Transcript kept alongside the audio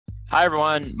Hi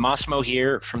everyone, Massimo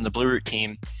here from the Bluroot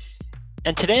team.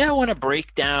 And today I want to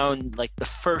break down the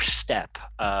first step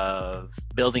of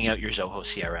building out your Zoho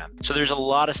CRM. So there's a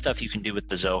lot of stuff you can do with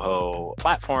the Zoho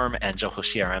platform and Zoho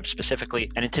CRM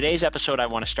specifically. And in today's episode, I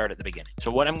want to start at the beginning. So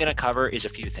what I'm going to cover is a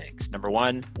few things. Number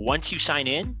one, once you sign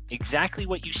in, exactly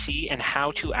what you see and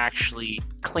how to actually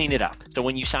clean it up. So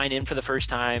when you sign in for the first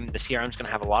time, the CRM is going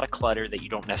to have a lot of clutter that you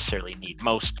don't necessarily need.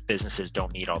 Most businesses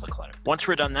don't need all the clutter. Once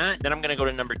we're done that, then I'm going to go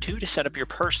to number two to set up your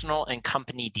personal and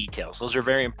company details. Those are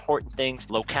very important things.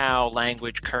 Locale,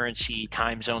 language, currency,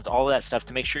 time zones, all of that stuff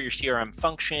to make sure your CRM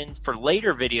functions for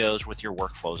later videos with your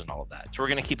workflows and all of that. So we're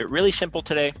going to keep it really simple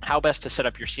today. How best to set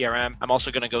up your CRM. I'm also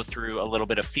going to go through a little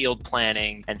bit of field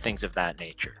planning and things of that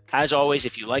nature. As always,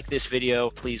 if you like this video,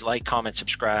 please like, comment,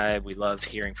 subscribe. We love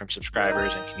hearing from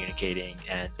subscribers and communicating.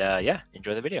 And yeah,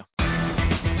 enjoy the video.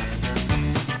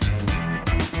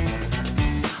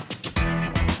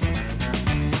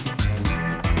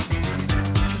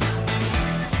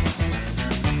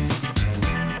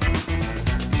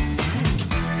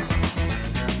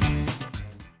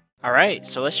 All right,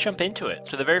 so let's jump into it.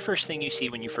 So the very first thing you see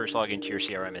when you first log into your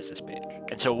CRM is this page.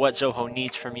 And so what Zoho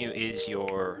needs from you is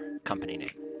your company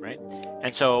name, right?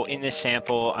 And so in this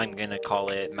sample, I'm gonna call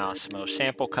it Massimo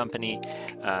Sample Company.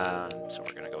 So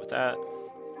we're gonna go with that.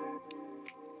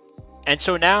 And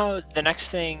so now the next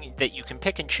thing that you can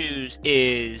pick and choose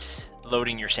is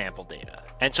loading your sample data.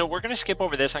 And so we're going to skip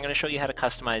over this. I'm going to show you how to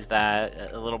customize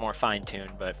that a little more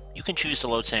fine-tuned, but you can choose to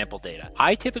load sample data.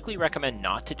 I typically recommend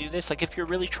not to do this. Like if you're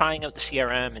really trying out the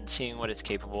CRM and seeing what it's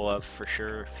capable of, for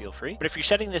sure, feel free. But if you're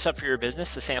setting this up for your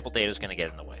business, the sample data is going to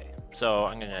get in the way. So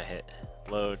I'm going to hit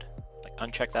load,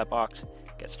 uncheck that box,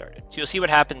 get started. So you'll see what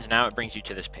happens now. It brings you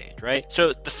to this page, right?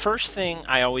 So the first thing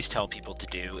I always tell people to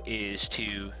do is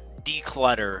to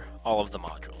declutter all of the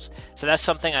modules. So that's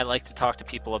something I like to talk to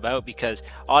people about because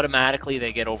automatically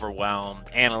they get overwhelmed,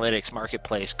 analytics,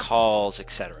 marketplace, calls,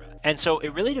 etc. And so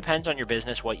it really depends on your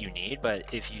business what you need,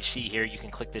 but if you see here, you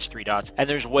can click this three dots and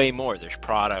there's way more. There's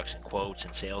products and quotes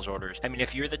and sales orders. I mean,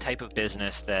 if you're the type of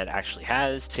business that actually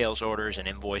has sales orders and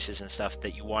invoices and stuff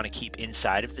that you want to keep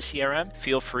inside of the CRM,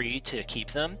 feel free to keep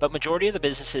them. But majority of the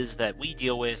businesses that we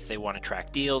deal with, they want to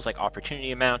track deals like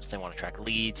opportunity amounts, they want to track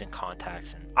leads and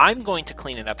contacts. And I'm going to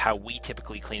clean it up how we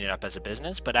typically clean it up as a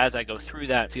business, but as I go through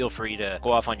that, feel free to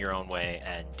go off on your own way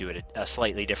and do it a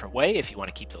slightly different way if you want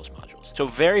to keep those modules. So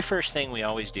very first thing we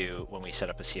always do when we set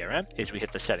up a CRM is we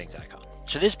hit the settings icon.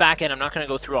 So this backend, I'm not going to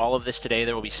go through all of this today.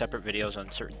 There will be separate videos on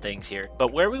certain things here,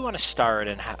 but where we want to start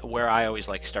and where I always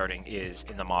like starting is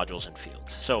in the modules and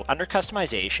fields. So under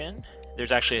customization,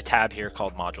 there's actually a tab here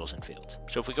called modules and fields.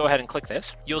 So if we go ahead and click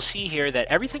this, you'll see here that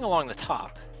everything along the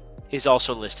top is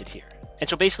also listed here. And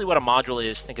so basically what a module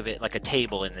is, think of it like a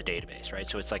table in the database, right?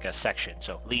 So it's like a section.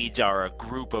 So leads are a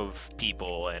group of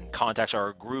people and contacts are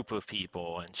a group of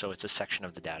people. And so it's a section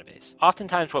of the database.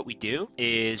 Oftentimes what we do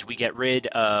is we get rid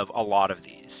of a lot of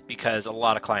these because a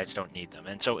lot of clients don't need them.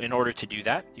 And so in order to do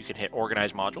that, you can hit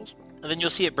organize modules. And then you'll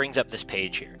see it brings up this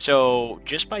page here. So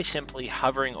just by simply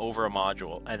hovering over a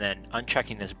module and then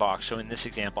unchecking this box. So in this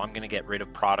example, I'm going to get rid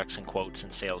of products and quotes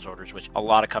and sales orders, which a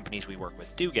lot of companies we work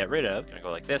with do get rid of. I'm going to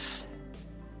go like this.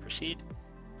 Proceed.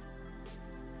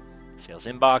 Sales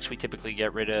inbox, we typically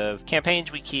get rid of. Campaigns,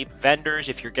 we keep. Vendors,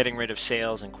 if you're getting rid of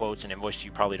sales and quotes and invoices,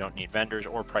 you probably don't need vendors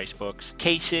or price books.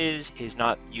 Cases is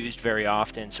not used very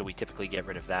often, so we typically get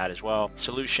rid of that as well.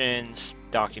 Solutions,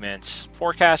 documents,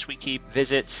 forecast, we keep.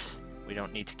 Visits, we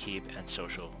don't need to keep. And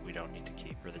social, we don't need to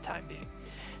keep for the time being.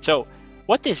 So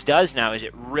what this does now is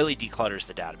it really declutters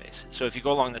the database. So if you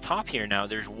go along the top here now,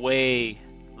 there's way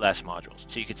less modules.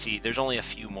 So you can see there's only a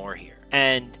few more here.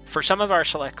 And for some of our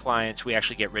select clients, we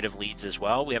actually get rid of leads as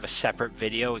well. We have a separate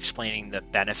video explaining the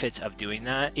benefits of doing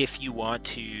that. If you want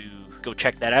to go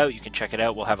check that out, you can check it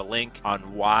out. We'll have a link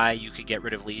on why you could get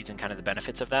rid of leads and kind of the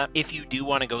benefits of that. If you do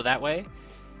want to go that way,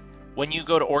 when you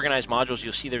go to organize modules,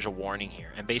 you'll see there's a warning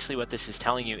here. And basically what this is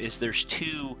telling you is there's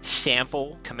two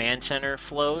sample command center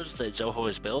flows that Zoho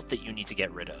has built that you need to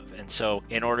get rid of. And so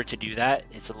in order to do that,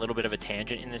 it's a little bit of a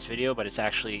tangent in this video, but it's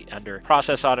actually under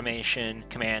process automation,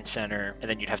 command center, and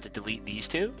then you'd have to delete these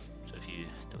two. So if you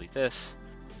delete this,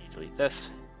 you delete this.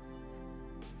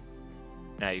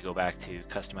 Now you go back to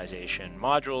customization,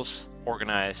 modules,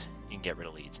 organize, you can get rid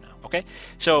of leads now, okay?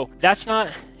 So that's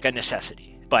not a necessity.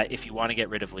 But if you want to get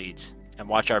rid of leads, and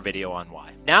watch our video on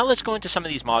why. Now let's go into some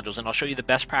of these modules and I'll show you the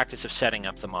best practice of setting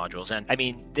up the modules. And I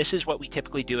mean, this is what we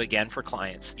typically do again for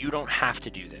clients. You don't have to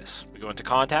do this. We go into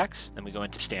contacts, then we go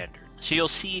into standard. So you'll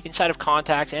see inside of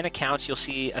contacts and accounts, you'll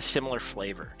see a similar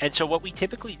flavor. And so what we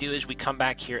typically do is we come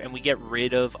back here and we get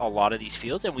rid of a lot of these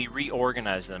fields and we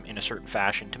reorganize them in a certain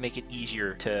fashion to make it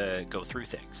easier to go through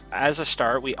things. As a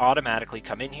start, we automatically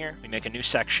come in here, we make a new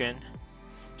section.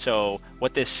 So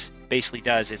what this basically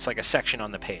does, it's like a section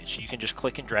on the page. So you can just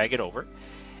click and drag it over.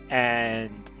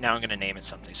 And now I'm going to name it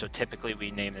something. So typically we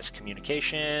name this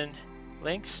communication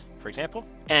links, for example,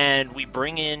 and we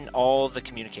bring in all the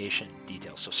communication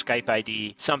details. So Skype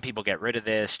ID, some people get rid of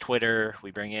this, Twitter,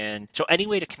 we bring in. So any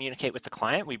way to communicate with the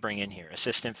client, we bring in here.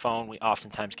 Assistant phone, we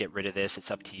oftentimes get rid of this. It's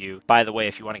up to you. By the way,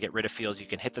 if you want to get rid of fields, you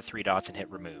can hit the three dots and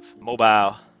hit remove.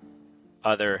 Mobile,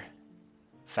 other,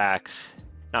 fax.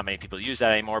 Not many people use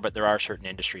that anymore, but there are certain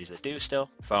industries that do still.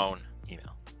 Phone,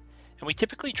 email. And we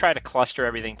typically try to cluster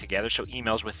everything together, so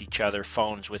emails with each other,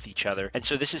 phones with each other. And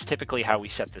so this is typically how we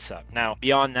set this up. Now,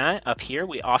 beyond that, up here,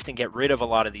 we often get rid of a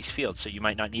lot of these fields. So you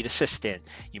might not need assistant,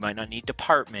 you might not need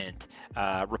department.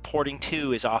 Reporting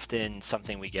to is often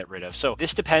something we get rid of. So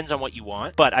this depends on what you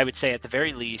want, but I would say at the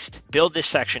very least, build this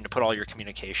section to put all your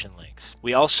communication links.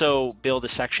 We also build a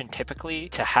section typically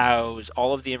to house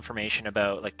all of the information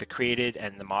about like the created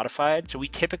and the modified. So we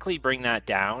typically bring that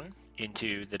down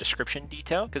into the description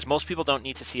detail because most people don't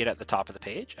need to see it at the top of the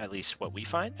page, at least what we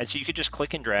find. And so you could just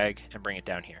click and drag and bring it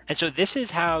down here. And so this is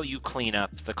how you clean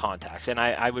up the contacts. And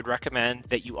I would recommend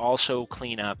that you also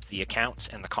clean up the accounts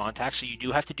and the contacts. So you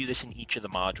do have to do this in each of the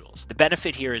modules. The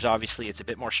benefit here is obviously it's a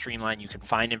bit more streamlined. You can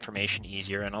find information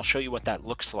easier, and I'll show you what that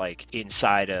looks like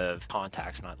inside of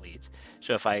contacts, not leads.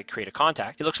 So if I create a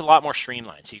contact, it looks a lot more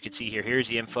streamlined. So you can see here, here's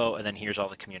the info, and then here's all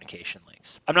the communication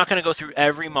links. I'm not going to go through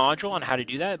every module on how to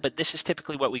do that, but this is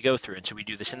typically what we go through. And so we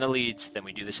do this in the leads, then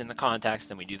we do this in the contacts,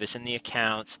 then we do this in the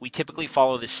accounts. We typically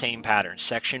follow the same pattern: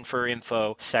 section for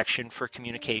info, section for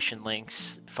communication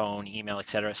links, phone, email,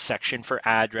 etc., section for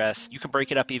address. You can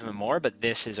break it up even more, but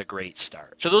this is a great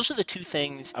start. So those are the two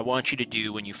things I want you to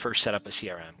do when you first set up a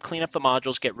CRM. Clean up the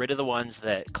modules, get rid of the ones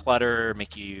that clutter,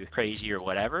 make you crazy or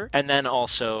whatever, and then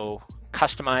also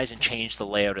customize and change the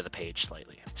layout of the page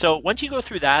slightly. So once you go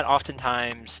through that,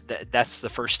 oftentimes that's the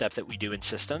first step that we do in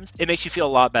systems. It makes you feel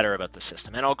a lot better about the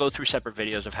system. And I'll go through separate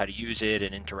videos of how to use it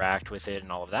and interact with it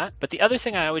and all of that. But the other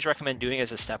thing I always recommend doing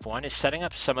as a step one is setting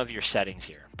up some of your settings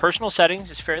here. Personal settings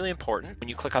is fairly important. When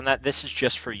you click on that, this is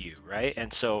just for you, right?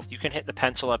 And so you can hit the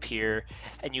pencil up here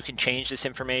and you can change this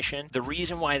information. The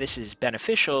reason why this is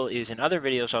beneficial is in other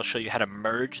videos, I'll show you how to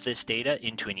merge this data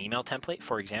into an email template,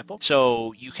 for example.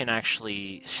 So you can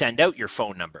actually send out your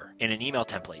phone number in an email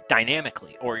template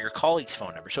dynamically, or your colleague's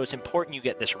phone number. So it's important you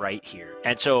get this right here.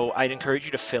 And so I'd encourage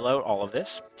you to fill out all of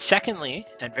this. Secondly,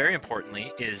 and very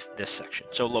importantly, is this section.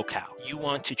 So locale. You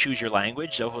want to choose your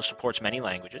language. Zoho supports many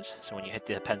languages. So when you hit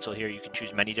the pencil here, you can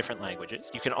choose many different languages.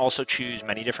 You can also choose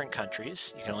many different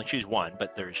countries. You can only choose one,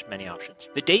 but there's many options.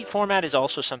 The date format is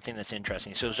also something that's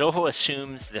interesting. So Zoho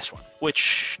assumes this one,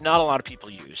 which not a lot of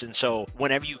people use. And so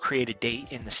whenever you create a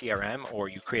date in the CRM or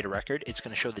you create a record, it's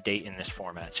going to show the date in this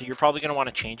format. So you're probably going to want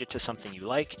to change it to something you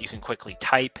like. You can quickly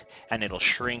type and it'll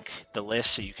shrink the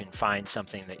list so you can find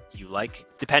something that you like.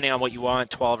 Depending on what you want,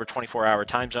 12 or 24-hour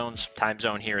time zones, time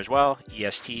zone here as well,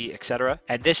 EST, etc.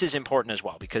 And this is important as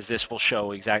well because this will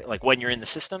show exactly like when you're in the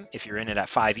system. If you're in it at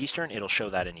 5 Eastern, it'll show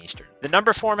that in Eastern. The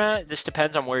number format, this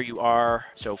depends on where you are.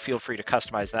 So feel free to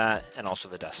customize that, and also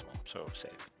the decimal. So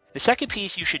save. The second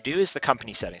piece you should do is the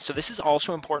company settings. So this is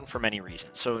also important for many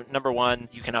reasons. So number one,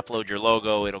 you can upload your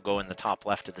logo. It'll go in the top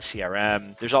left of the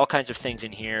CRM. There's all kinds of things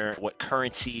in here, what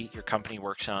currency your company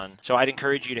works on. So I'd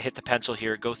encourage you to hit the pencil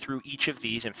here, go through each of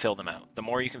these and fill them out. The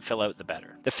more you can fill out, the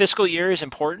better. The fiscal year is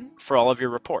important for all of your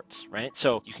reports, right?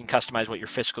 So you can customize what your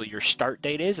fiscal year start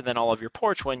date is, and then all of your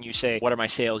reports, when you say, what are my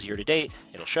sales year to date,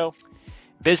 it'll show.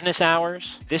 Business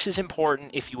hours, this is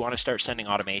important if you want to start sending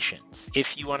automations.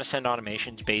 If you want to send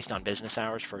automations based on business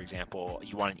hours, for example,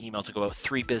 you want an email to go out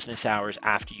 3 business hours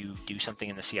after you do something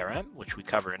in the CRM, which we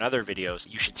cover in other videos,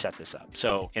 you should set this up.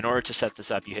 So in order to set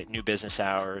this up, you hit new business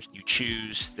hours, you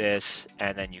choose this,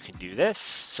 and then you can do this.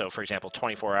 So for example,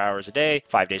 24 hours a day,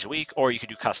 5 days a week, or you could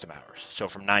do custom hours. So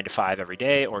from 9 to 5 every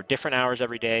day, or different hours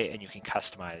every day, and you can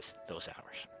customize those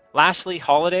hours. Lastly,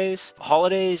 holidays.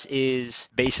 Holidays is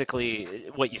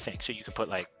basically what you think. So you can put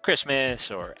like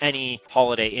Christmas or any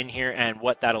holiday in here, and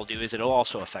what that'll do is it'll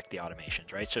also affect the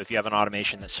automations, right? So if you have an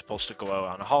automation that's supposed to go out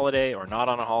on a holiday or not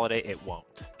on a holiday, it won't.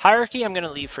 Hierarchy, I'm going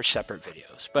to leave for separate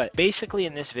videos, but basically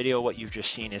in this video, what you've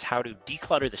just seen is how to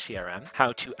declutter the CRM,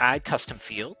 how to add custom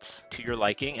fields to your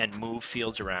liking and move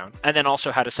fields around, and then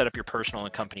also how to set up your personal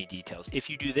and company details. If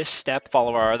you do this step,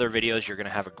 follow our other videos, you're going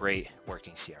to have a great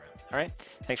working CRM. All right.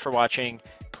 Thanks for watching.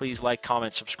 Please like,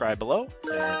 comment, subscribe below,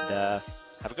 and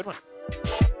have a good one.